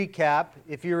Recap,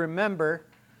 if you remember,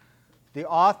 the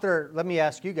author, let me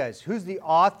ask you guys, who's the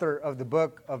author of the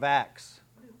book of Acts?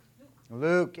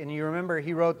 Luke. And you remember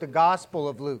he wrote the Gospel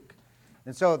of Luke.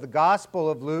 And so the Gospel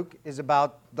of Luke is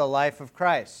about the life of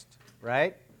Christ,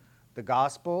 right? The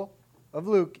Gospel of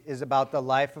Luke is about the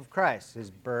life of Christ,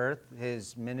 his birth,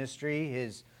 his ministry,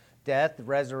 his death,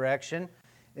 resurrection.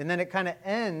 And then it kind of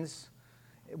ends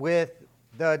with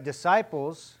the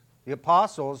disciples, the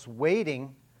apostles,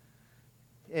 waiting.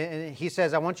 And he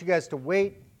says, I want you guys to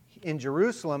wait in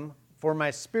Jerusalem for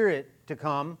my Spirit to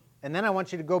come, and then I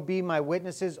want you to go be my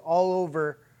witnesses all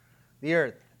over the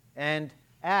earth. And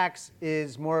Acts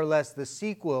is more or less the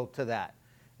sequel to that.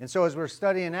 And so as we're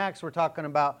studying Acts, we're talking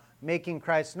about making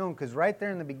Christ known, because right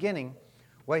there in the beginning,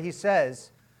 what he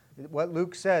says, what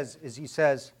Luke says, is he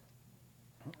says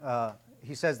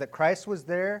that Christ was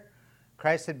there,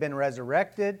 Christ had been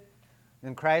resurrected,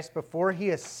 and Christ, before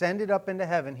he ascended up into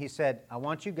heaven, he said, I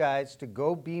want you guys to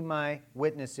go be my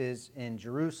witnesses in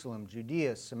Jerusalem,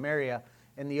 Judea, Samaria,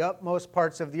 and the utmost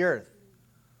parts of the earth.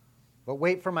 But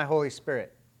wait for my Holy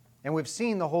Spirit. And we've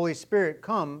seen the Holy Spirit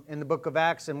come in the book of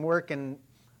Acts and work in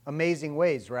amazing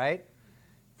ways, right?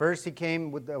 First, he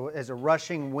came as a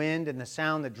rushing wind and the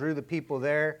sound that drew the people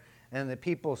there, and the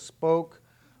people spoke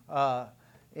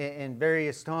in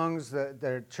various tongues.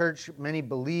 The church, many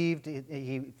believed.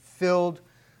 He filled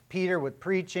Peter with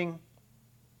preaching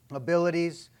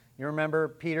abilities. You remember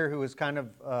Peter, who was kind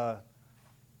of,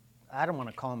 I don't want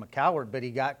to call him a coward, but he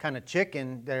got kind of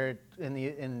chicken there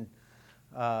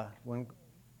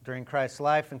during Christ's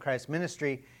life and Christ's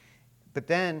ministry. But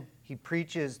then he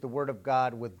preaches the word of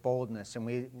God with boldness. And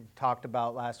we talked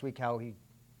about last week how the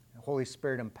Holy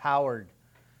Spirit empowered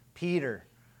Peter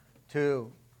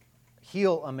to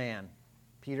heal a man,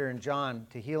 Peter and John,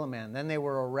 to heal a man. Then they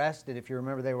were arrested. If you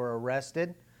remember, they were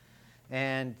arrested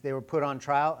and they were put on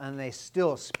trial, and they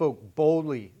still spoke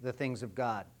boldly the things of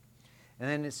God. And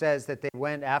then it says that they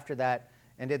went after that,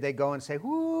 and did they go and say,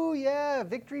 "Whoo, yeah,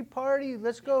 victory party,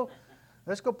 let's go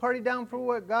party down for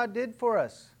what God did for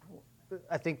us."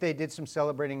 I think they did some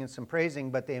celebrating and some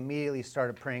praising, but they immediately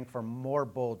started praying for more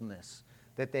boldness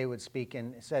that they would speak.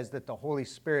 And it says that the Holy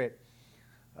Spirit,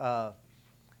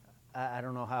 I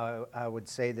don't know how I would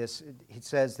say this. It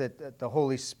says that the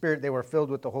Holy Spirit, they were filled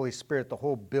with the Holy Spirit. The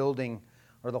whole building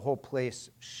or the whole place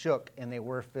shook, and they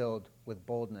were filled with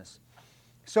boldness.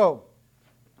 So,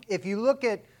 if you look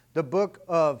at the book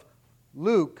of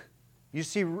Luke, you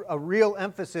see a real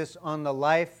emphasis on the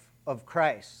life of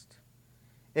Christ.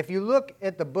 If you look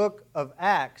at the book of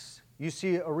Acts, you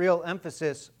see a real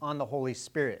emphasis on the Holy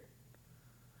Spirit.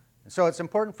 And so it's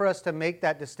important for us to make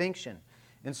that distinction.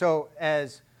 And so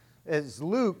as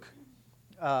Luke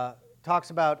talks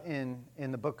about in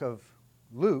the book of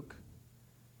Luke,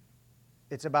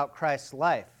 it's about Christ's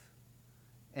life.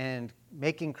 And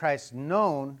making Christ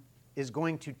known is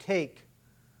going to take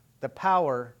the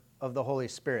power of the Holy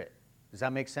Spirit. Does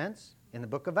that make sense? In the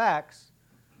book of Acts,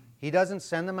 he doesn't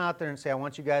send them out there and say, I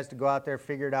want you guys to go out there,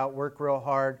 figure it out, work real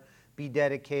hard, be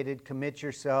dedicated, commit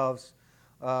yourselves,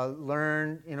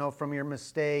 learn, from your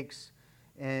mistakes,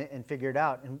 and figure it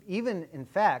out. And even, in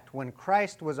fact, when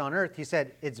Christ was on earth, he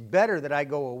said, it's better that I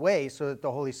go away so that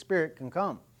the Holy Spirit can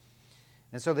come,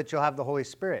 and so that you'll have the Holy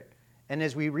Spirit. And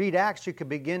as we read Acts, you could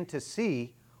begin to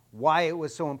see why it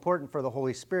was so important for the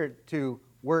Holy Spirit to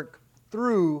work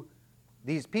through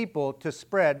these people to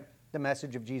spread the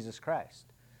message of Jesus Christ.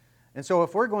 And so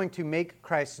if we're going to make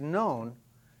Christ known,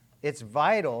 it's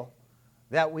vital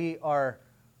that we are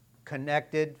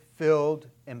connected, filled,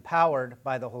 empowered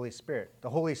by the Holy Spirit. The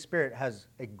Holy Spirit has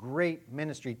a great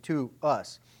ministry to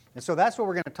us. And so that's what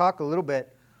we're going to talk a little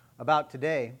bit about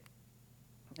today.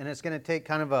 And it's going to take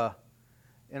kind of a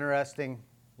interesting,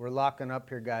 we're locking up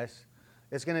here, guys.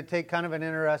 It's going to take kind of an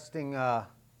interesting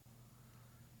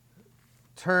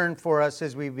turn for us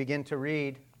as we begin to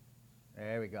read.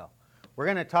 There we go. We're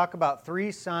going to talk about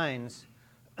 3 signs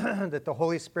that the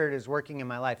Holy Spirit is working in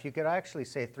my life. You could actually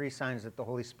say 3 signs that the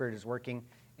Holy Spirit is working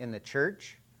in the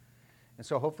church. And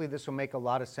so hopefully this will make a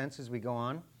lot of sense as we go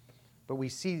on. But we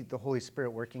see the Holy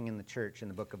Spirit working in the church in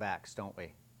the book of Acts, don't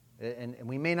we? And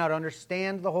we may not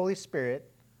understand the Holy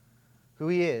Spirit, who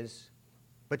he is,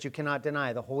 but you cannot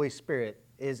deny the Holy Spirit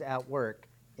is at work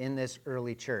in this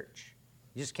early church.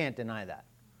 You just can't deny that.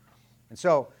 And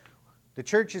so the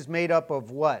church is made up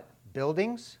of what?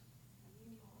 Buildings?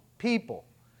 People.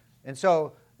 And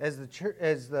so as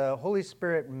the Holy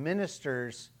Spirit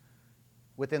ministers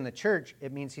within the church,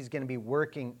 it means he's going to be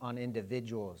working on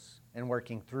individuals and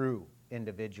working through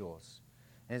individuals.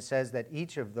 And it says that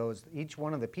each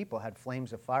one of the people had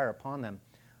flames of fire upon them,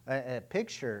 a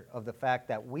picture of the fact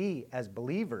that we as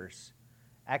believers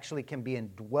actually can be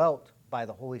indwelt by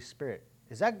the Holy Spirit.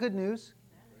 Is that good news?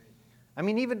 I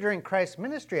mean, even during Christ's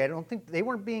ministry, I don't think they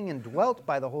weren't being indwelt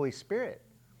by the Holy Spirit.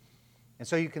 And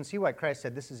so you can see why Christ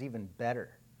said this is even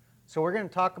better. So we're going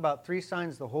to talk about 3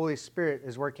 signs the Holy Spirit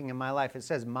is working in my life. It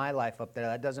says my life up there.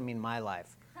 That doesn't mean my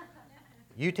life.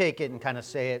 You take it and kind of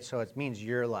say it so it means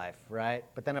your life, right?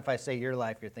 But then if I say your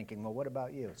life, you're thinking, well, what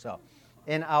about you? So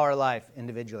in our life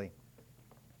individually.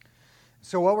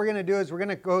 So what we're going to do is we're going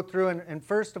to go through, and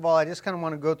first of all, I just kind of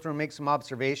want to go through and make some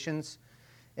observations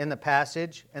in the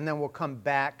passage, and then we'll come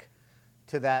back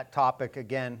to that topic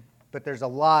again. But there's a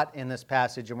lot in this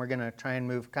passage, and we're going to try and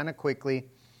move kind of quickly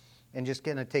and just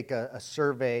going to take a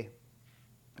survey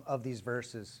of these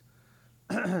verses.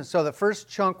 So the first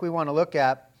chunk we want to look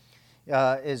at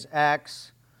is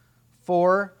Acts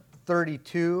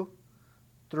 4:32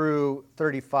 through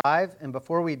 35. And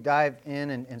before we dive in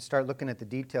and start looking at the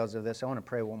details of this, I want to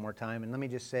pray one more time. And let me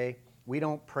just say, we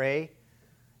don't pray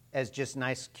as just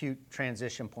nice, cute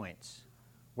transition points.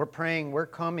 We're praying, we're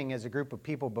coming as a group of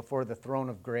people before the throne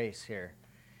of grace here.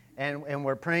 And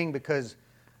we're praying because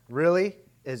really,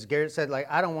 as Garrett said, like,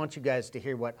 I don't want you guys to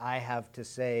hear what I have to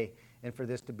say and for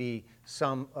this to be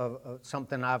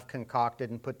something I've concocted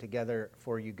and put together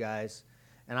for you guys.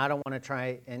 And I don't want to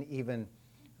try and even,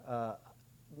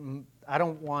 I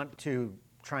don't want to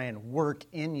try and work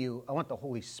in you. I want the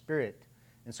Holy Spirit.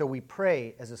 And so we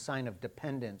pray as a sign of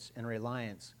dependence and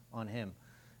reliance on Him.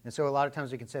 And so a lot of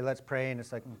times we can say, let's pray, and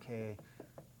it's like, okay,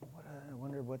 I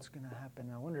wonder what's going to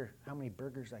happen. I wonder how many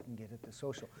burgers I can get at the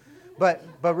social. But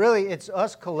really, it's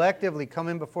us collectively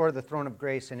coming before the throne of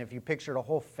grace. And if you pictured a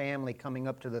whole family coming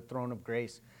up to the throne of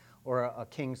grace or a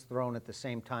king's throne at the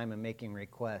same time and making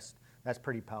requests, that's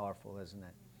pretty powerful, isn't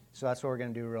it? So that's what we're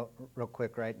going to do real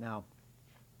quick right now,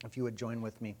 if you would join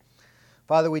with me.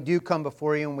 Father, we do come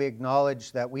before you, and we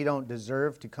acknowledge that we don't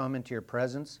deserve to come into your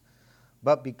presence,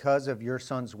 but because of your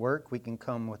Son's work, we can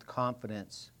come with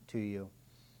confidence to you.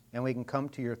 And we can come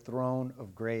to your throne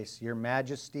of grace, your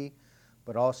majesty,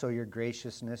 but also your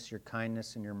graciousness, your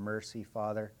kindness, and your mercy,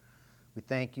 Father. We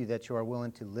thank you that you are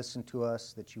willing to listen to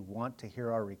us, that you want to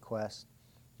hear our request.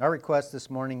 Our request this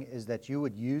morning is that you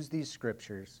would use these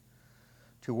scriptures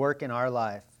to work in our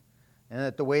life, and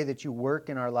that the way that you work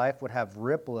in our life would have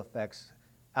ripple effects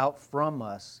out from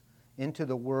us into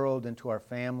the world, into our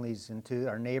families, into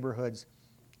our neighborhoods,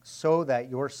 so that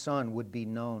your Son would be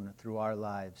known through our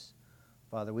lives.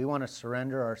 Father, we want to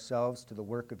surrender ourselves to the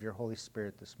work of your Holy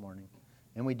Spirit this morning.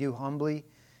 And we do humbly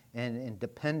and in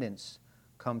dependence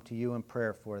come to you in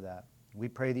prayer for that. We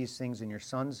pray these things in your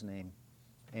Son's name.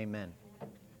 Amen. All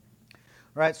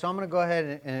right, so I'm going to go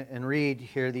ahead and read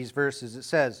here these verses. It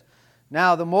says,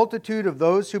 now the multitude of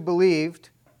those who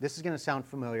believed, this is going to sound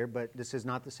familiar, but this is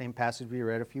not the same passage we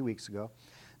read a few weeks ago.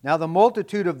 Now the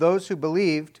multitude of those who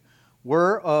believed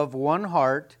were of one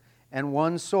heart and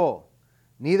one soul.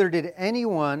 Neither did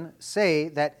anyone say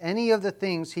that any of the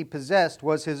things he possessed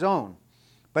was his own,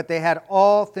 but they had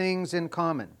all things in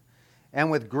common.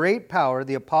 And with great power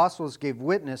the apostles gave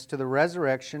witness to the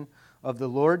resurrection of the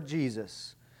Lord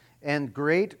Jesus, and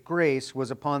great grace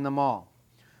was upon them all.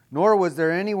 Nor was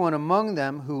there anyone among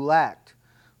them who lacked,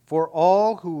 for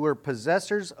all who were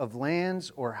possessors of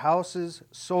lands or houses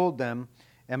sold them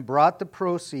and brought the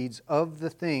proceeds of the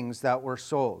things that were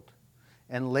sold,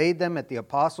 and laid them at the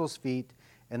apostles' feet,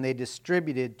 and they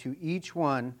distributed to each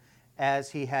one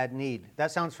as he had need.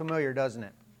 That sounds familiar, doesn't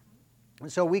it? And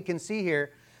so we can see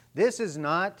here, this is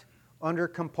not under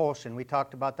compulsion. We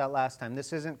talked about that last time.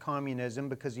 This isn't communism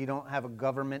because you don't have a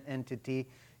government entity.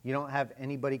 You don't have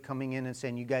anybody coming in and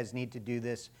saying, you guys need to do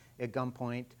this at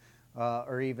gunpoint,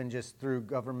 or even just through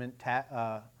government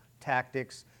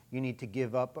tactics. You need to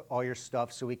give up all your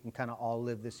stuff so we can kind of all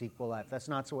live this equal life. That's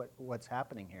not what's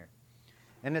happening here.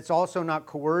 And it's also not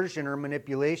coercion or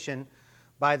manipulation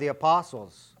by the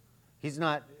apostles.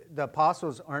 The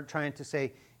apostles aren't trying to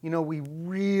say, we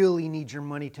really need your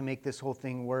money to make this whole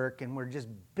thing work, and we're just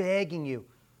begging you.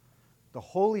 The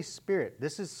Holy Spirit,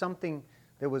 this is something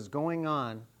that was going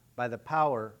on by the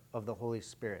power of the Holy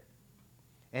Spirit.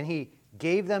 And he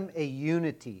gave them a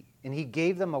unity, and he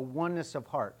gave them a oneness of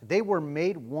heart. They were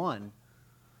made one.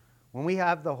 When we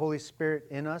have the Holy Spirit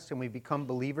in us and we become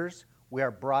believers, we are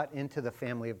brought into the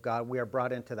family of God. We are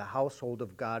brought into the household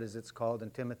of God, as it's called in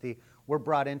Timothy. We're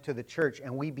brought into the church,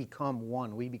 and we become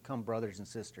one. We become brothers and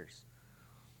sisters.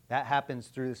 That happens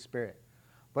through the Spirit.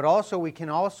 But also, we can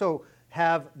also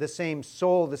have the same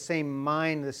soul, the same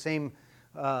mind, the same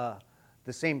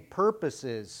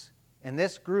purposes. And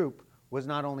this group was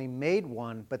not only made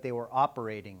one, but they were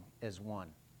operating as one.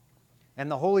 And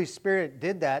the Holy Spirit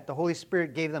did that. The Holy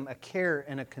Spirit gave them a care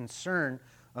and a concern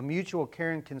a mutual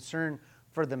care and concern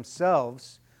for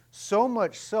themselves, so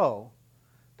much so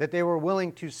that they were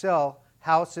willing to sell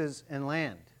houses and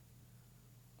land.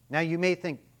 Now you may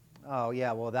think, oh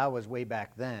yeah, well that was way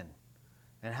back then.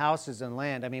 And houses and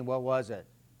land, I mean, what was it?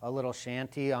 A little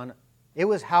shanty on... It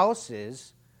was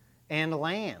houses and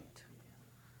land.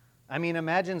 I mean,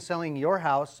 imagine selling your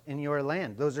house and your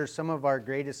land. Those are some of our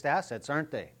greatest assets,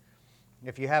 aren't they?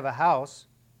 If you have a house,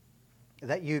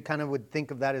 that you kind of would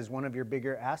think of that as one of your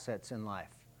bigger assets in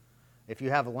life. If you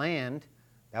have land,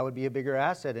 that would be a bigger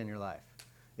asset in your life.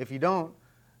 If you don't,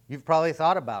 you've probably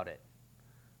thought about it.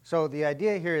 So the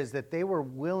idea here is that they were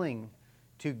willing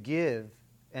to give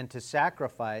and to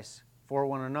sacrifice for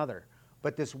one another.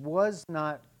 But this was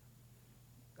not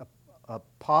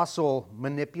apostle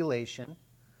manipulation.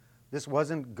 This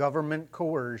wasn't government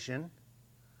coercion.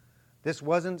 This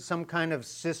wasn't some kind of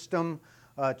system,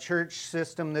 church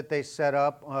system that they set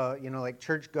up, like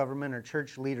church government or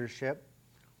church leadership.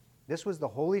 This was the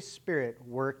Holy Spirit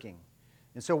working.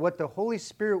 And so what the Holy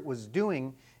Spirit was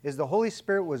doing is the Holy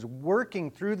Spirit was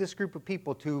working through this group of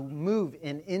people to move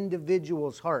in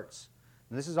individuals' hearts.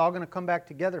 And this is all going to come back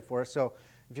together for us. So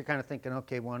if you're kind of thinking,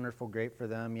 okay, wonderful, great for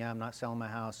them. Yeah, I'm not selling my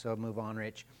house, so move on,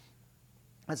 Rich.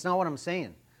 That's not what I'm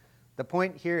saying. The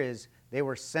point here is they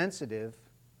were sensitive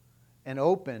and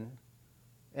open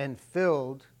and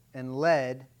filled and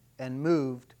led and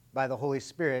moved by the Holy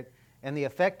Spirit. And the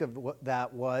effect of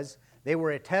that was they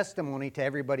were a testimony to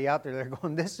everybody out there. They're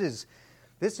going, this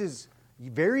is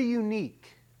very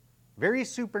unique, very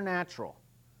supernatural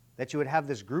that you would have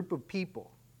this group of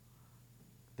people,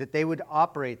 that they would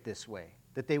operate this way,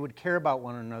 that they would care about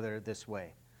one another this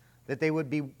way, that they would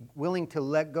be willing to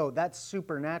let go. That's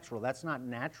supernatural. That's not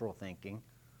natural thinking,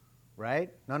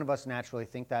 right? None of us naturally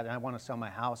think that. I want to sell my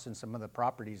house and some of the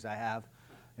properties I have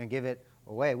and give it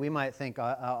away. We might think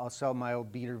I'll sell my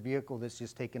old beater vehicle that's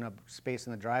just taking up space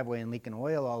in the driveway and leaking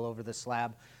oil all over the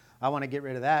slab. I want to get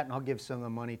rid of that, and I'll give some of the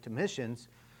money to missions.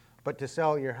 But to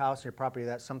sell your house, your property,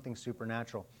 that's something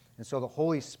supernatural. And so the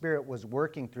Holy Spirit was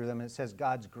working through them. And it says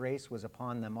God's grace was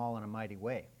upon them all in a mighty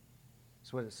way.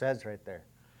 That's what it says right there.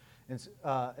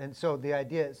 And so the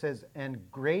idea, it says, and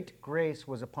great grace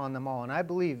was upon them all. And I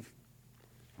believe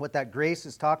what that grace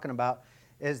is talking about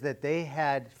is that they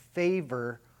had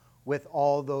favor with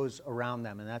all those around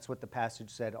them. And that's what the passage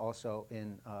said also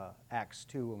in Acts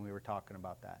 2 when we were talking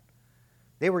about that.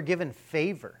 They were given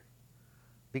favor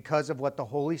because of what the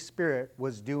Holy Spirit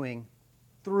was doing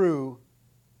through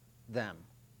them.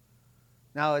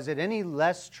 Now, is it any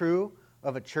less true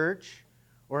of a church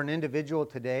or an individual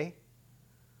today?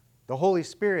 The Holy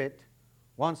Spirit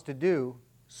wants to do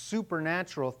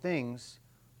supernatural things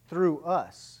through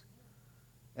us.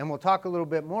 And we'll talk a little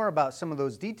bit more about some of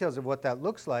those details of what that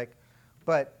looks like.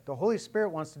 But the Holy Spirit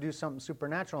wants to do something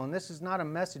supernatural. And this is not a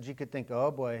message you could think, oh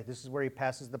boy, this is where he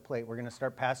passes the plate. We're going to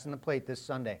start passing the plate this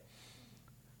Sunday.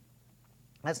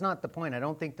 That's not the point. I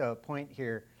don't think the point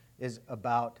here is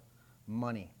about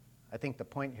money. I think the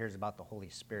point here is about the Holy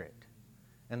Spirit.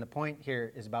 And the point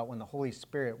here is about when the Holy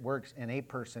Spirit works in a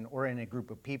person or in a group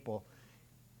of people,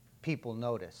 people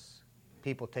notice.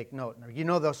 People take note. You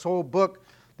know, this whole book,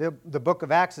 the book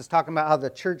of Acts is talking about how the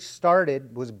church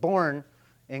started, was born,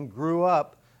 and grew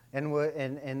up, and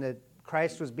that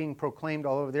Christ was being proclaimed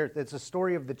all over the earth. It's a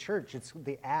story of the church. It's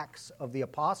the Acts of the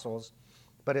apostles,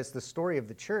 but it's the story of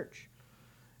the church.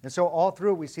 And so all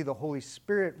through it, we see the Holy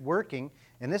Spirit working,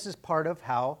 and this is part of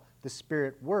how the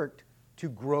Spirit worked to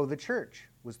grow the church,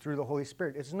 was through the Holy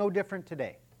Spirit. It's no different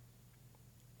today.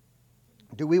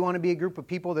 Do we want to be a group of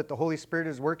people that the Holy Spirit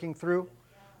is working through?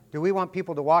 Do we want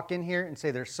people to walk in here and say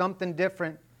there's something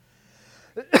different?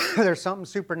 There's something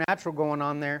supernatural going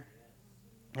on there.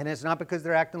 And it's not because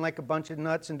they're acting like a bunch of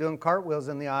nuts and doing cartwheels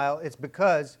in the aisle. It's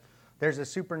because there's a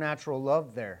supernatural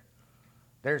love there.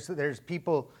 There's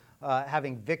people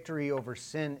having victory over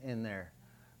sin in there.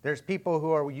 There's people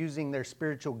who are using their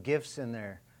spiritual gifts in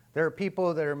there. There are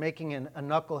people that are making a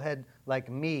knucklehead like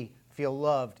me feel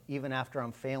loved even after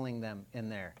I'm failing them in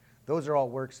there. Those are all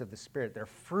works of the Spirit. They're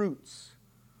fruits.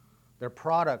 They're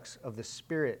products of the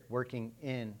Spirit working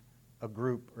in a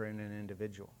group or in an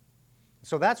individual.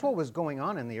 So that's what was going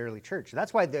on in the early church.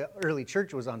 That's why the early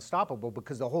church was unstoppable,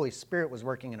 because the Holy Spirit was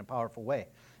working in a powerful way.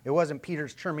 It wasn't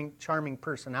Peter's charming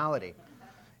personality.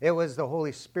 It was the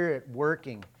Holy Spirit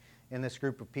working in this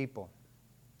group of people.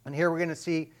 And here we're going to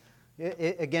see,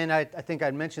 again, I think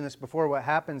I'd mentioned this before, what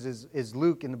happens is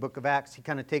Luke in the book of Acts, he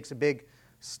kind of takes a big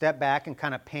step back and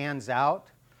kind of pans out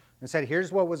and said,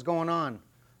 here's what was going on.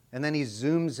 And then he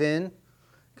zooms in,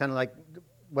 kind of like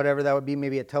whatever that would be,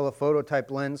 maybe a telephoto type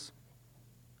lens.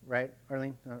 Right,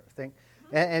 Arlene? Thing.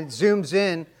 And zooms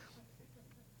in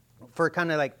for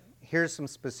kind of like, here's some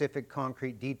specific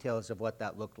concrete details of what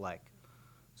that looked like.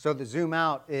 So the zoom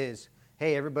out is,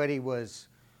 hey, everybody was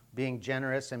being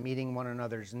generous and meeting one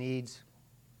another's needs.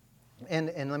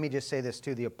 And let me just say this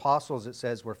too. The apostles, it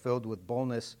says, were filled with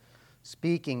boldness,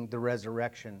 speaking the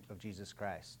resurrection of Jesus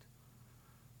Christ.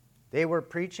 They were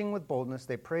preaching with boldness,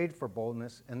 they prayed for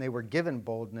boldness, and they were given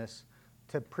boldness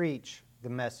to preach the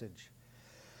message.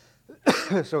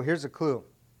 So here's a clue.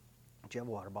 Do you have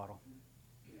a water bottle?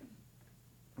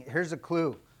 Here's a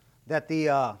clue that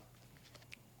the,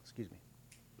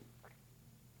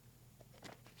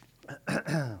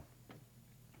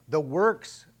 the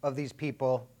works of these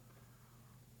people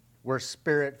were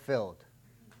Spirit-filled.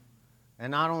 And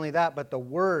not only that, but the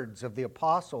words of the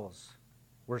apostles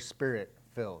were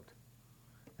Spirit-filled.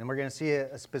 And we're going to see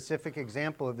a specific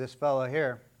example of this fellow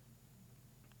here.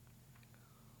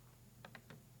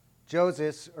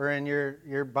 Joseph, or in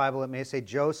your Bible it may say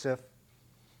Joseph,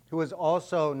 who was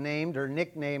also named or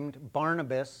nicknamed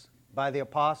Barnabas by the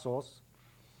apostles,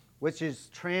 which is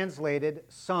translated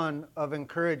son of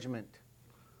encouragement,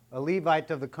 a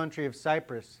Levite of the country of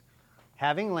Cyprus,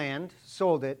 having land,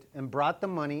 sold it, and brought the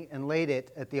money and laid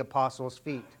it at the apostles'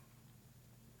 feet.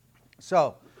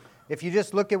 So, if you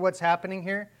just look at what's happening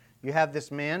here, you have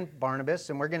this man, Barnabas,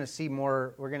 and we're going to see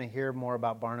more, we're going to hear more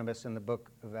about Barnabas in the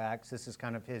book of Acts. This is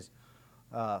kind of his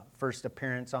first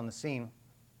appearance on the scene.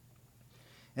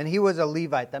 And he was a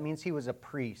Levite. That means he was a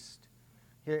priest.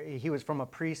 He was from a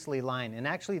priestly line. And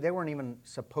actually, they weren't even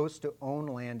supposed to own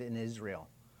land in Israel.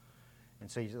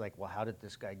 And so you're like, well, how did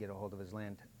this guy get a hold of his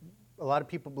land? A lot of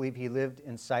people believe he lived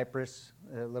in Cyprus,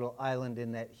 a little island,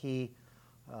 in that he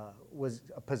was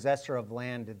a possessor of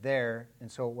land there,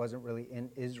 and so it wasn't really in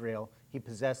Israel. He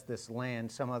possessed this land.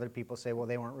 Some other people say, well,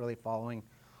 they weren't really following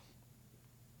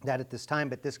that at this time,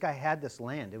 but this guy had this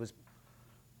land. It was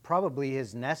probably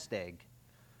his nest egg.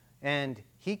 And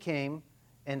he came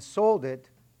and sold it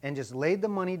and just laid the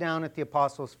money down at the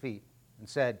apostles' feet and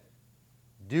said,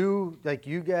 do, like,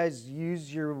 you guys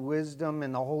use your wisdom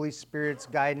and the Holy Spirit's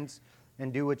guidance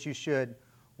and do what you should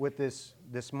with this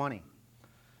money.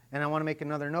 And I want to make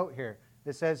another note here.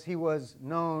 It says he was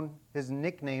known, his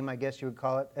nickname, I guess you would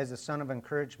call it, as a son of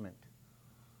encouragement.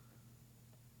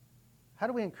 How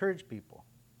do we encourage people?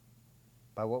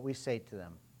 By what we say to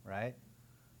them, right?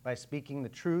 By speaking the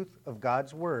truth of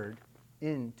God's word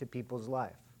into people's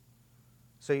life.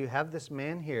 So you have this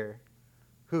man here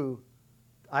who,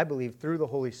 I believe, through the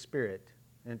Holy Spirit,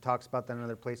 and it talks about that in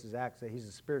other places, Acts, that he's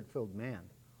a Spirit-filled man.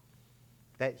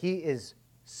 That he is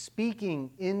speaking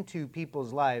into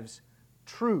people's lives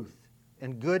truth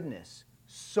and goodness,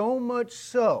 so much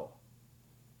so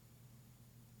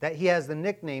that he has the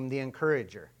nickname the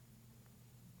Encourager.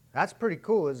 That's pretty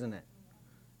cool, isn't it?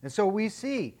 And so we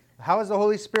see, how is the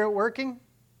Holy Spirit working?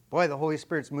 Boy, the Holy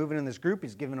Spirit's moving in this group.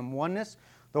 He's giving them oneness.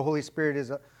 The Holy Spirit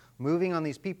is moving on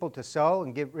these people to sell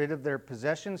and get rid of their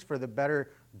possessions for the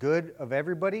better good of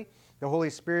everybody. The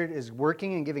Holy Spirit is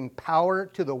working and giving power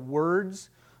to the words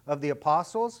of the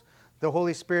apostles. The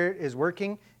Holy Spirit is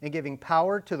working and giving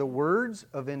power to the words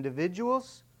of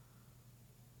individuals.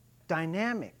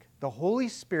 Dynamic. The Holy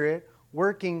Spirit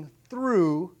working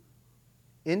through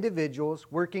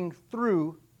individuals, working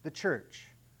through the church.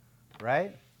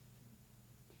 Right?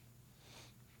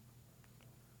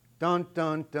 Dun,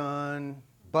 dun, dun.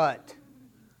 But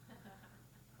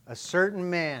a certain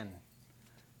man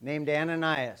named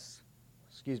Ananias,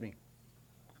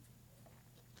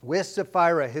 with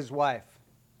Sapphira, his wife,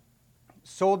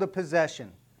 sold a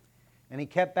possession, and he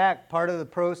kept back part of the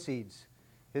proceeds.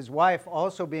 His wife,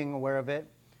 also being aware of it,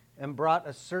 and brought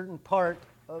a certain part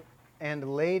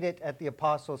and laid it at the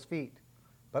apostles' feet.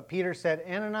 But Peter said,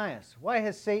 Ananias, why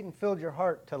has Satan filled your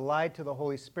heart to lie to the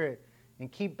Holy Spirit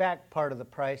and keep back part of the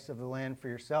price of the land for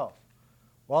yourself?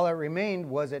 While it remained,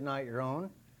 was it not your own?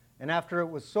 And after it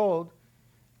was sold,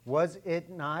 was it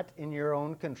not in your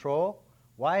own control?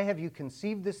 Why have you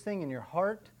conceived this thing in your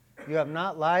heart? You have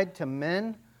not lied to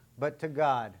men, but to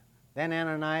God. Then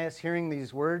Ananias, hearing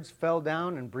these words, fell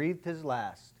down and breathed his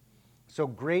last. So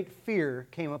great fear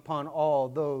came upon all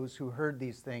those who heard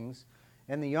these things.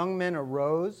 And the young men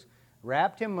arose,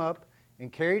 wrapped him up,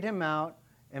 and carried him out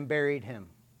and buried him.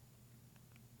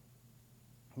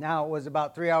 Now it was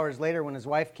about 3 hours later when his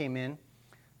wife came in,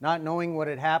 not knowing what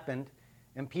had happened.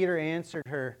 And Peter answered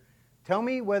her, tell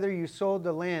me whether you sold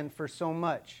the land for so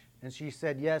much. And she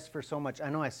said, yes, for so much. I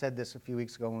know I said this a few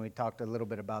weeks ago when we talked a little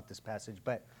bit about this passage,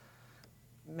 but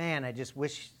man, I just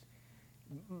wish,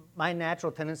 my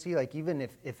natural tendency, like even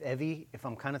if Evie, if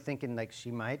I'm kind of thinking like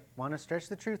she might want to stretch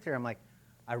the truth here, I'm like,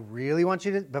 I really want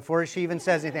you to, before she even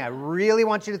says anything, I really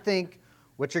want you to think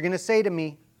what you're going to say to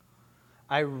me.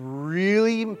 I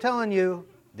really am telling you,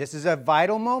 this is a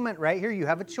vital moment right here. You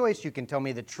have a choice. You can tell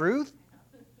me the truth,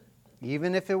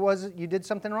 even if it was you did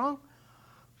something wrong,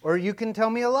 or you can tell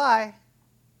me a lie.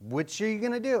 Which are you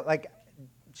going to do? Like,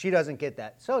 she doesn't get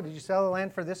that. So, did you sell the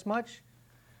land for this much?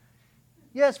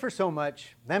 Yes, for so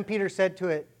much. Then Peter said to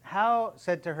her,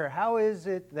 how is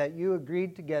it that you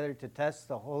agreed together to test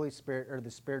the Holy Spirit or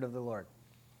the Spirit of the Lord?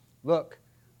 Look,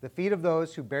 the feet of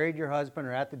those who buried your husband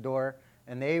are at the door,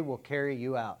 and they will carry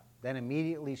you out. Then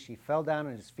immediately she fell down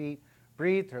at his feet,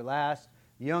 breathed her last.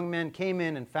 The young men came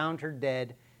in and found her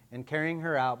dead, and carrying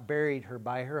her out, buried her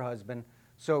by her husband.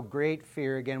 So great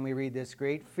fear, again we read this,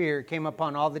 great fear came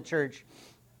upon all the church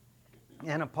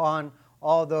and upon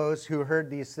all those who heard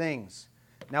these things.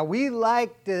 Now we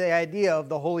like the idea of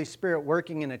the Holy Spirit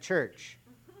working in a church,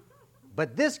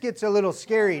 but this gets a little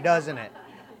scary, doesn't it?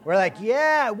 We're like,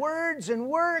 yeah, words and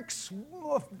works,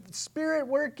 Spirit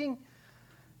working.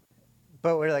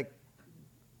 But we're like,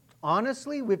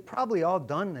 honestly, we've probably all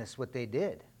done this, what they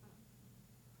did.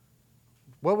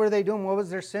 What were they doing? What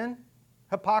was their sin?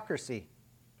 Hypocrisy.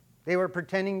 They were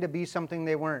pretending to be something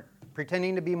they weren't,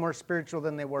 pretending to be more spiritual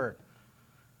than they were,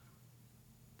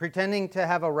 pretending to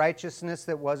have a righteousness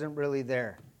that wasn't really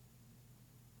there.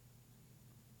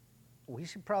 We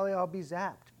should probably all be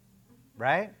zapped,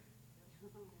 right?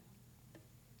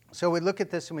 So we look at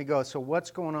this and we go, so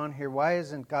what's going on here? Why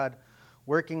isn't God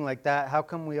working like that? How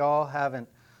come we all haven't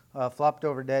flopped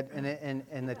over dead?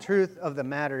 And the truth of the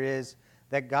matter is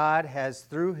that God has,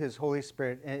 through His Holy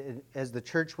Spirit, as the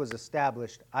church was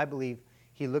established, I believe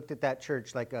He looked at that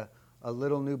church like a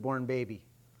little newborn baby.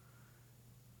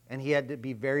 And He had to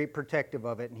be very protective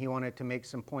of it, and He wanted to make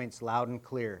some points loud and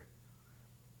clear.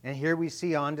 And here we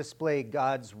see on display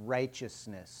God's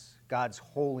righteousness, God's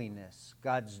holiness,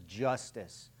 God's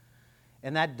justice.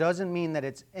 And that doesn't mean that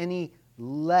it's any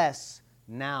less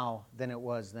now than it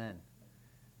was then.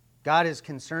 God is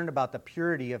concerned about the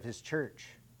purity of His church.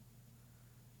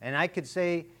 And I could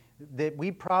say that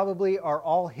we probably are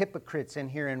all hypocrites in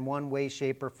here in one way,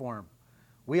 shape, or form.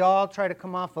 We all try to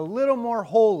come off a little more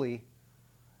holy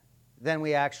than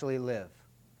we actually live.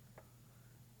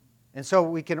 And so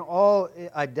we can all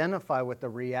identify with the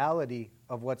reality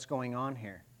of what's going on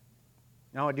here.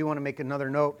 Now I do want to make another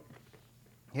note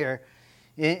here.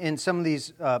 In some of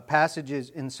these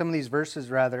passages, in some of these verses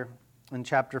rather, in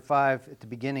chapter 5 at the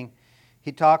beginning,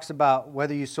 he talks about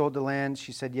whether you sold the land.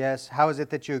 She said yes. How is it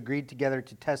that you agreed together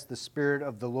to test the Spirit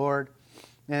of the Lord?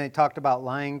 And they talked about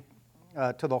lying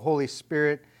to the Holy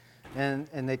Spirit, and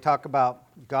they talk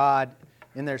about God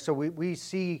in there. So we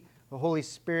see the Holy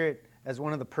Spirit as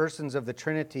one of the persons of the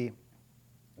Trinity.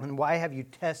 And why have you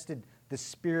tested the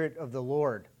Spirit of the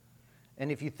Lord?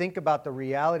 And if you think about the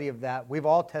reality of that, we've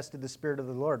all tested the Spirit of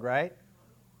the Lord, right?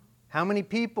 How many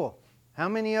people? How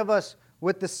many of us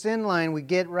with the sin line, we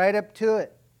get right up to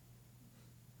it?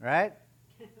 Right?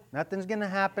 Nothing's going to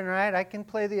happen, right? I can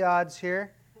play the odds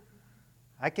here.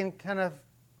 I can kind of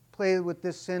play with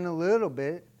this sin a little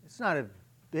bit. It's not a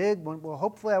big one. Well,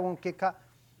 hopefully I won't get caught.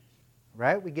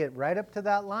 Right? We get right up to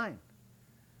that line.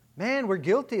 Man, we're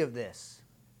guilty of this.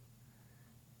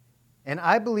 And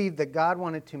I believe that God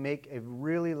wanted to make a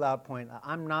really loud point.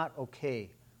 I'm not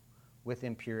okay with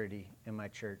impurity in my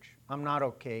church. I'm not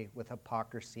okay with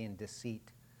hypocrisy and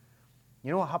deceit.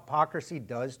 You know what hypocrisy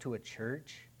does to a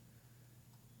church?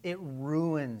 It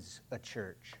ruins a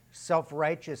church.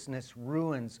 Self-righteousness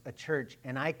ruins a church.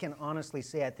 And I can honestly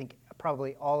say I think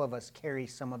probably all of us carry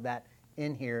some of that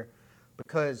in here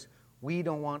because we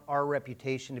don't want our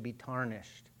reputation to be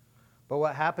tarnished. But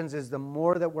what happens is the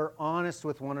more that we're honest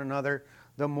with one another,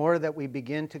 the more that we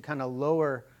begin to kind of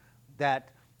lower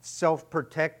that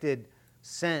self-protected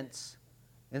sense.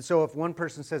 And so if one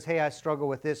person says, hey, I struggle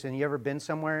with this, and you ever been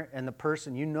somewhere, and the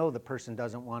person, you know the person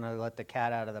doesn't want to let the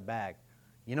cat out of the bag.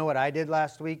 You know what I did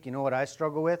last week? You know what I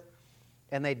struggle with?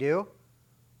 And they do.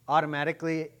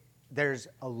 Automatically, there's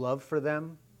a love for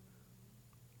them,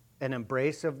 an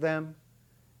embrace of them,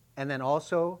 and then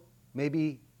also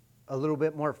maybe a little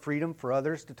bit more freedom for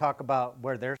others to talk about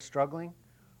where they're struggling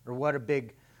or what a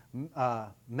big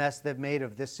mess they've made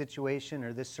of this situation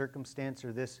or this circumstance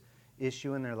or this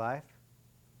issue in their life.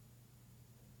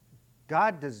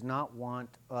 God does not want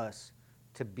us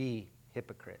to be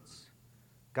hypocrites.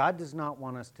 God does not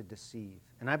want us to deceive.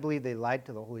 And I believe they lied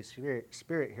to the Holy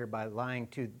Spirit here by lying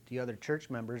to the other church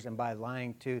members and by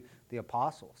lying to the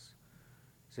apostles.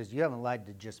 He says, you haven't lied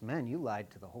to just men, you lied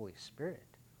to the Holy Spirit.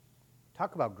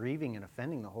 Talk about grieving and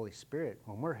offending the Holy Spirit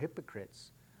when we're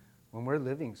hypocrites, when we're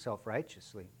living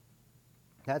self-righteously.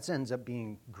 That ends up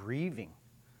being grieving.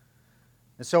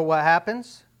 And so what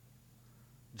happens?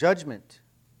 Judgment.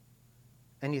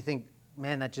 And you think,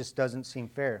 man, that just doesn't seem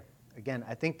fair. Again,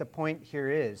 I think the point here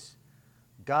is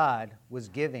God was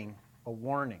giving a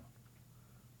warning,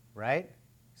 right? It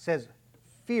says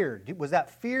fear. Was that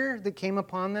fear that came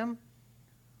upon them?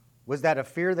 Was that a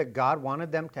fear that God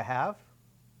wanted them to have?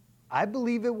 I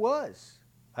believe it was.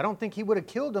 I don't think he would have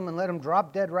killed them and let them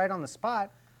drop dead right on the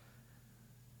spot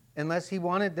unless he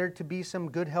wanted there to be some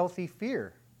good, healthy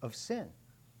fear of sin.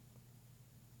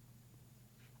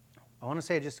 I want to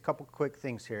say just a couple quick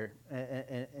things here,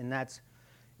 and that's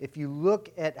if you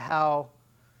look at how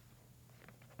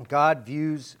God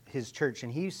views his church,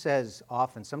 and he says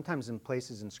often, sometimes in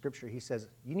places in Scripture, he says,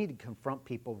 you need to confront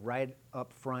people right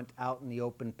up front, out in the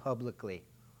open, publicly,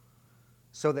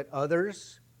 so that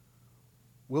others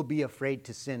will be afraid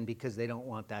to sin because they don't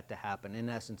want that to happen. In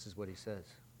essence, is what he says.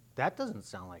 That doesn't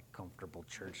sound like comfortable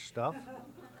church stuff.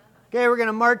 Okay, we're going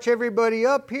to march everybody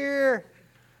up here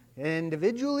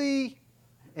individually.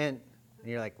 And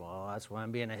you're like, well, that's why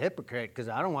I'm being a hypocrite, because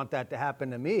I don't want that to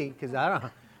happen to me, because I'm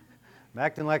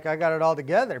acting like I got it all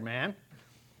together, man.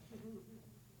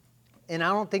 And I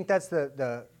don't think that's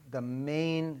the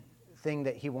main thing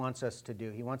that he wants us to do.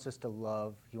 He wants us to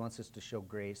love. He wants us to show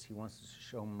grace. He wants us to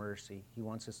show mercy. He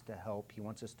wants us to help. He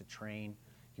wants us to train.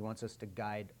 He wants us to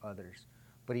guide others.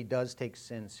 But he does take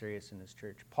sin serious in his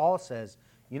church. Paul says,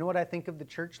 you know what I think of the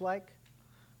church like?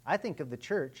 I think of the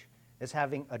church as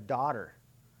having a daughter.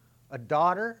 A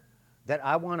daughter that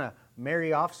I want to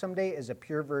marry off someday as a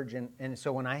pure virgin. And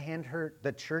so when I hand her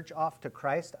the church off to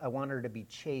Christ, I want her to be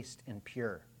chaste and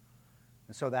pure.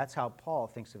 And so that's how Paul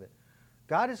thinks of it.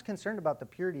 God is concerned about the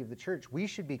purity of the church. We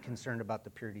should be concerned about the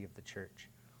purity of the church.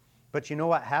 But you know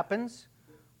what happens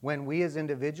when we as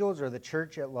individuals or the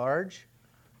church at large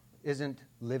isn't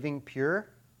living pure?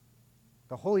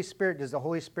 The Holy Spirit, does the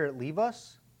Holy Spirit leave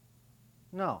us?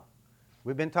 No.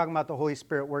 We've been talking about the Holy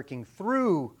Spirit working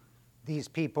through these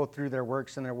people, through their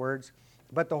works and their words,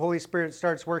 but the Holy Spirit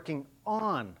starts working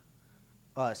on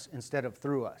us instead of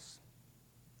through us.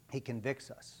 He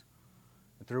convicts us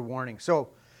through warning. So,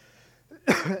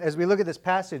 as we look at this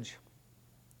passage,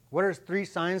 what are 3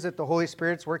 signs that the Holy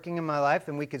Spirit's working in my life?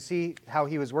 And we could see how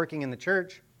he was working in the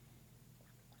church.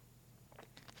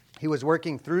 He was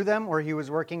working through them, or he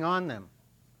was working on them.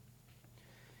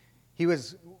 He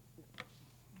was,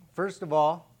 first of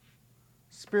all,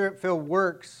 Spirit-filled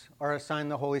works are a sign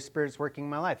the Holy Spirit's working in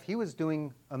my life. He was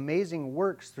doing amazing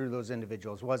works through those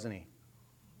individuals, wasn't he?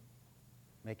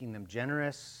 Making them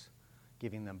generous,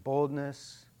 giving them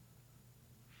boldness.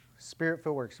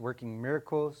 Spirit-filled works, working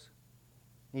miracles.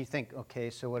 You think, okay,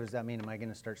 so what does that mean? Am I going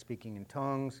to start speaking in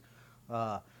tongues? Do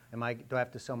I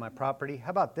have to sell my property? How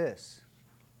about this?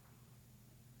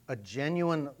 A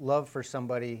genuine love for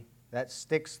somebody that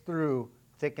sticks through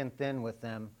thick and thin with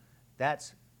them,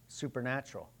 that's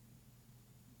supernatural.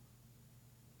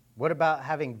 What about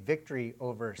having victory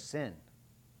over sin?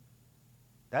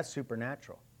 That's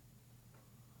supernatural.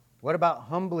 What about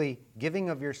humbly giving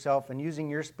of yourself and using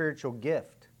your spiritual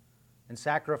gift and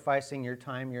sacrificing your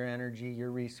time, your energy,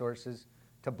 your resources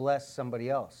to bless somebody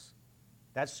else?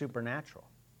 That's supernatural.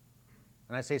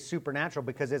 And I say supernatural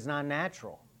because it's not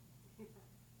natural.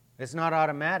 It's not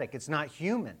automatic. It's not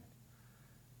human.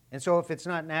 And so if it's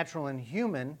not natural and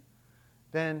human,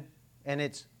 then, and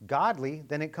it's godly,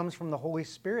 then it comes from the Holy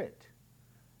Spirit.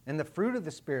 And the fruit of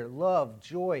the Spirit, love,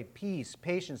 joy, peace,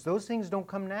 patience, those things don't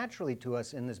come naturally to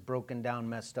us in this broken down,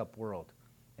 messed up world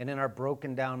and in our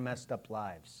broken down, messed up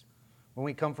lives. When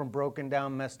we come from broken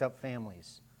down, messed up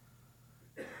families.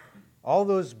 All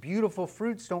those beautiful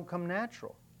fruits don't come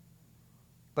natural.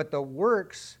 But the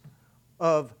works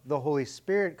of the Holy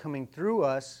Spirit coming through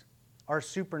us are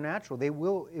supernatural.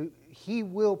 He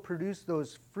will produce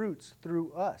those fruits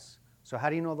through us. So how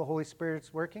do you know the Holy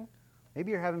Spirit's working?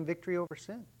 Maybe you're having victory over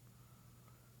sin.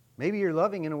 Maybe you're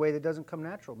loving in a way that doesn't come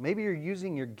natural. Maybe you're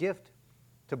using your gift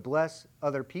to bless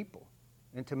other people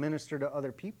and to minister to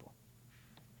other people.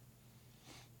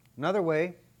 Another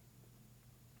way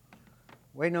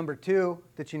number 2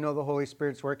 that you know the Holy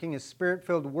Spirit's working is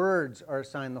Spirit-filled words are a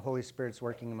sign the Holy Spirit's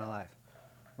working in my life.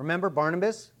 Remember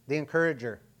Barnabas, the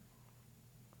encourager.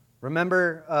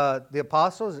 Remember the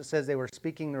apostles? It says they were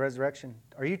speaking the resurrection.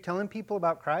 Are you telling people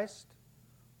about Christ?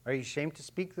 Are you ashamed to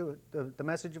speak the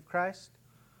message of Christ?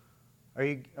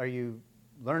 Are you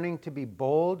learning to be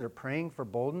bold or praying for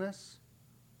boldness?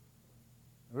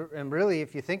 And really,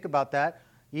 if you think about that,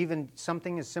 even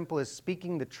something as simple as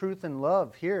speaking the truth in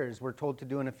love here, as we're told to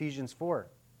do in Ephesians 4.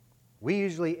 We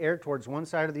usually err towards one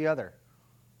side or the other.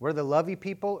 We're the lovey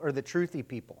people or the truthy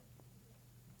people,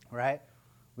 right?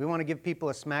 We want to give people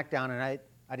a smackdown, and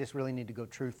I just really need to go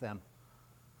truth them.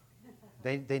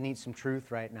 They need some truth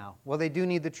right now. Well, they do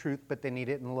need the truth, but they need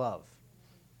it in love.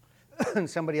 and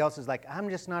somebody else is like, I'm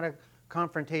just not a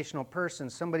confrontational person.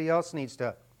 Somebody else needs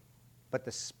to. But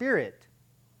the Spirit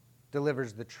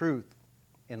delivers the truth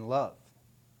in love.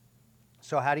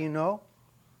 So how do you know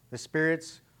the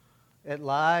Spirit's at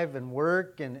live and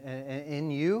work and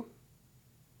in you?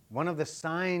 One of the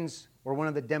signs or one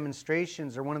of the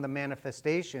demonstrations or one of the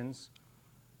manifestations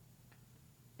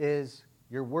is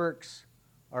your works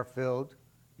are filled,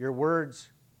 your words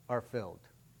are filled.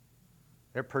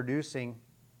 They're producing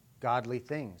godly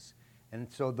things. And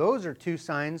so those are two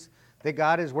signs that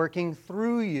God is working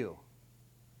through you.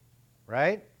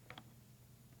 Right?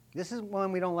 This is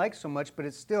one we don't like so much, but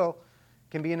it still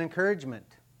can be an encouragement.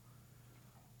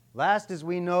 Last is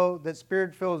we know that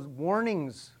Spirit-filled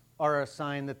warnings are a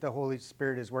sign that the Holy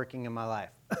Spirit is working in my life.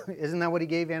 Isn't that what he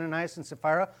gave Ananias and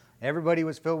Sapphira? Everybody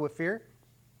was filled with fear.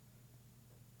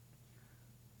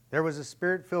 There was a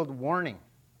Spirit-filled warning.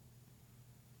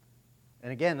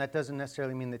 And again, that doesn't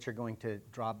necessarily mean that you're going to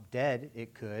drop dead.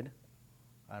 It could.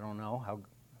 I don't know how,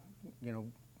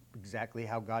 exactly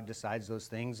how God decides those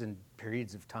things in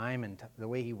periods of time and the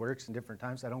way he works in different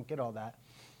times. I don't get all that.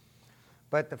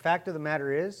 But the fact of the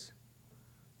matter is,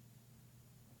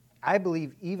 I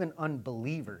believe even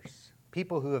unbelievers,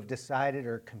 people who have decided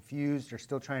or confused or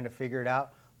still trying to figure it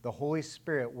out, the Holy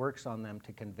Spirit works on them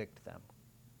to convict them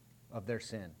of their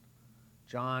sin.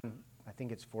 John, I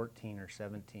think it's 14 or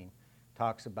 17,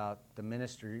 talks about the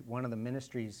ministry. One of the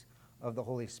ministries of the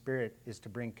Holy Spirit is to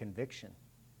bring conviction.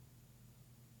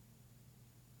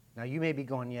 Now you may be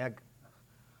going, yeah,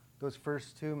 those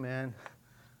first two, man,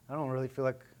 I don't really feel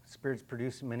like Spirit's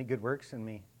producing many good works in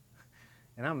me.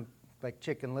 And I'm like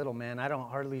Chicken Little, man. I don't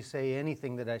hardly say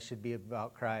anything that I should be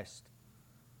about Christ.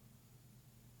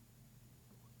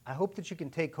 I hope that you can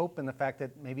take hope in the fact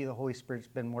that maybe the Holy Spirit's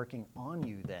been working on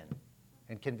you then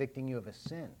and convicting you of a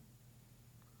sin,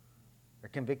 or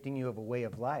convicting you of a way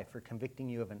of life, or convicting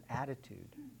you of an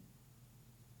attitude.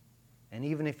 And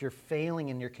even if you're failing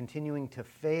and you're continuing to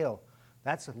fail,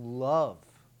 that's love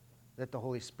that the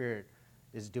Holy Spirit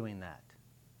is doing that.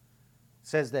 It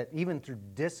says that even through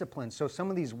discipline. So some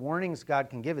of these warnings God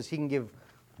can give us, he can give,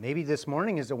 maybe this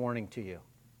morning is a warning to you.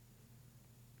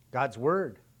 God's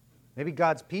word. Maybe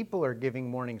God's people are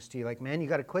giving warnings to you. Like, man, you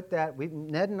got to quit that.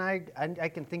 Ned and I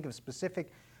can think of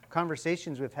specific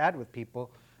conversations we've had with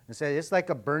people and say, it's like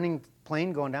a burning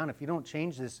plane going down. If you don't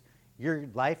change this, your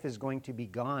life is going to be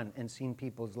gone, and seen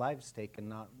people's lives taken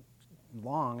not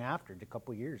long after, a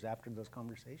couple years after those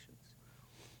conversations.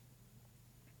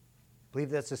 I believe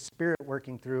that's the Spirit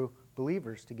working through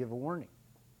believers to give a warning,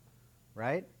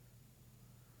 right?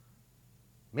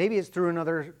 Maybe it's through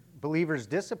another believer's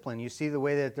discipline. You see the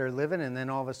way that they're living, and then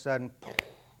all of a sudden,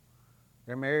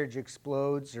 their marriage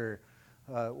explodes, or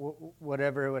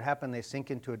whatever would happen. They sink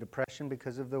into a depression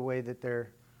because of the way that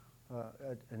they're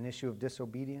an issue of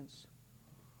disobedience.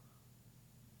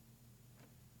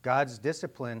 God's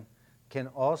discipline can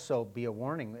also be a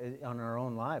warning on our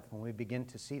own life when we begin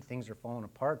to see things are falling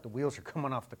apart. The wheels are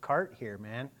coming off the cart here,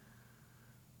 man.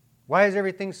 Why is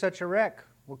everything such a wreck?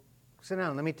 Well, sit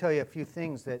down. Let me tell you a few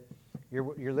things that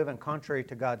you're living contrary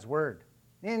to God's word.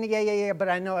 And yeah, but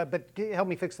I know it, but help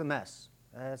me fix the mess.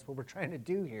 That's what we're trying to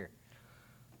do here.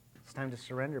 It's time to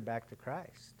surrender back to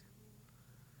Christ.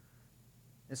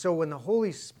 And so when the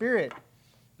Holy Spirit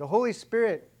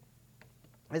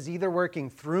is either working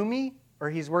through me or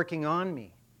he's working on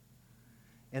me.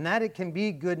 And that it can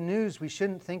be good news. We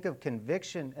shouldn't think of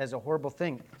conviction as a horrible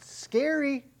thing. It's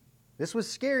scary. This was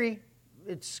scary.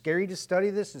 It's scary to study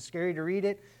this. It's scary to read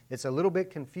it. It's a little bit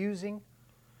confusing.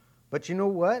 But you know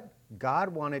what? God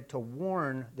wanted to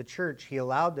warn the church. He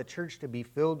allowed the church to be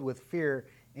filled with fear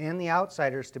and the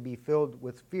outsiders to be filled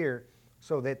with fear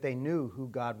so that they knew who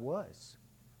God was.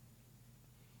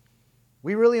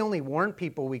 We really only warn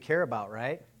people we care about,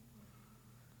 right?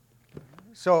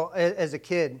 So as a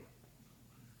kid,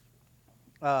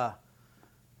 I'm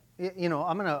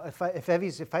gonna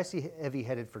if I see Evie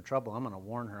headed for trouble, I'm gonna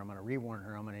warn her. I'm gonna rewarn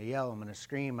her. I'm gonna yell. I'm gonna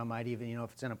scream. I might even,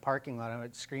 if it's in a parking lot, I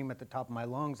might scream at the top of my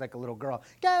lungs like a little girl.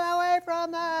 Get away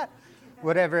from that!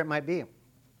 Whatever it might be. I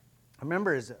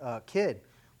remember as a kid,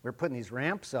 we were putting these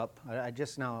ramps up. I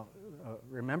just now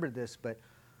remembered this, but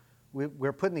we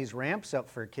were putting these ramps up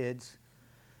for kids.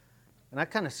 And I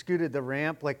kind of scooted the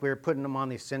ramp like we were putting them on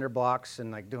these cinder blocks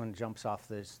and like doing jumps off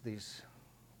these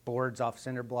boards off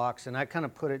cinder blocks. And I kind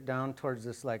of put it down towards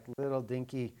this like little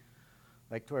dinky,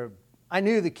 like to where I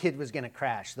knew the kid was going to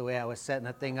crash the way I was setting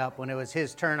the thing up. When it was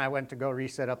his turn, I went to go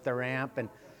reset up the ramp. And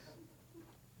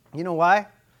you know why?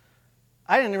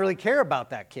 I didn't really care about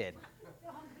that kid.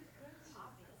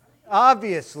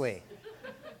 Obviously.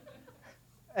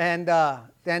 And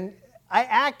then I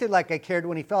acted like I cared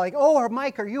when he fell. Like, oh,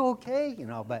 Mike, are you okay? You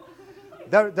know, but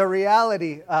the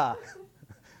reality,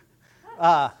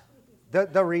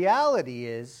 the reality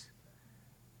is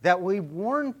that we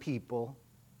warn people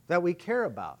that we care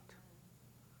about.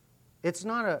 It's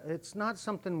not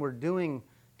something we're doing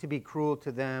to be cruel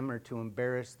to them or to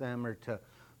embarrass them or to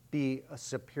be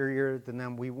superior than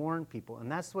them. We warn people,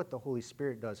 and that's what the Holy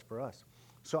Spirit does for us.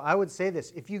 So I would say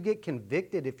this: if you get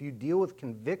convicted, if you deal with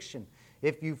conviction,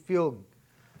 if you feel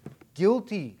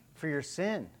guilty for your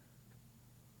sin,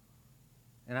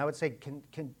 and I would say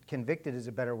convicted is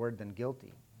a better word than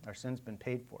guilty. Our sin's been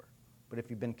paid for. But if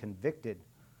you've been convicted,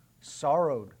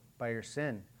 sorrowed by your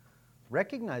sin,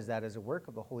 recognize that as a work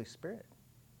of the Holy Spirit.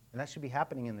 And that should be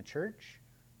happening in the church,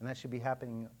 and that should be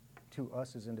happening to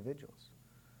us as individuals.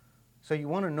 So you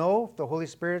want to know if the Holy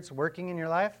Spirit's working in your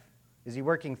life? Is he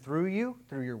working through you,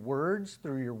 through your words,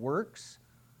 through your works?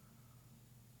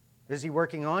 Is he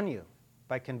working on you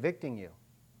by convicting you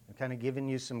and kind of giving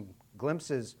you some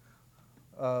glimpses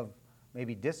of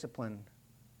maybe discipline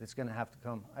that's going to have to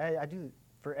come? I do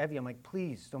for Evie. I'm like,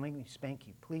 please, don't make me spank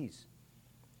you, please.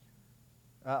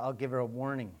 I'll give her a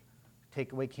warning.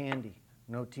 Take away candy.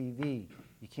 No TV.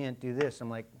 You can't do this. I'm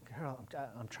like, girl,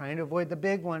 I'm trying to avoid the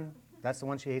big one. That's the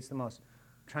one she hates the most.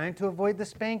 I'm trying to avoid the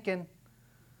spanking.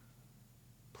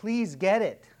 Please get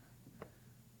it.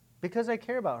 Because I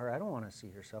care about her. I don't want to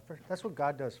see her suffer. That's what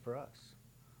God does for us.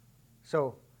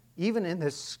 So even in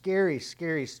this scary,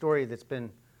 scary story that's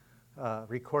been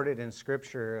recorded in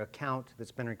Scripture, account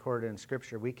that's been recorded in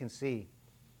Scripture, we can see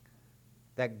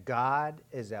that God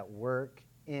is at work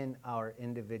in our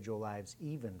individual lives,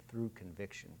 even through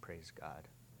conviction, praise God.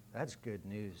 That's good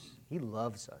news. He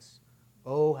loves us.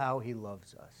 Oh, how he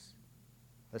loves us.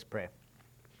 Let's pray.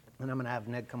 And I'm going to have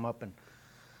Ned come up and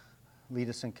lead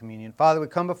us in communion. Father, we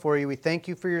come before you. We thank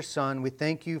you for your Son. We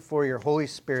thank you for your Holy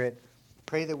Spirit.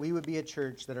 Pray that we would be a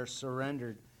church that are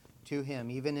surrendered to him,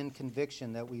 even in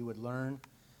conviction, that we would learn,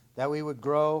 that we would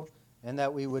grow, and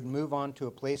that we would move on to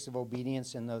a place of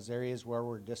obedience in those areas where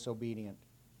we're disobedient.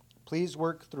 Please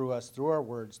work through us, through our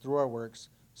words, through our works,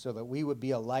 so that we would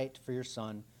be a light for your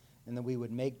Son, and that we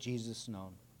would make Jesus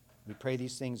known. We pray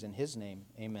these things in his name.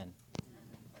 Amen.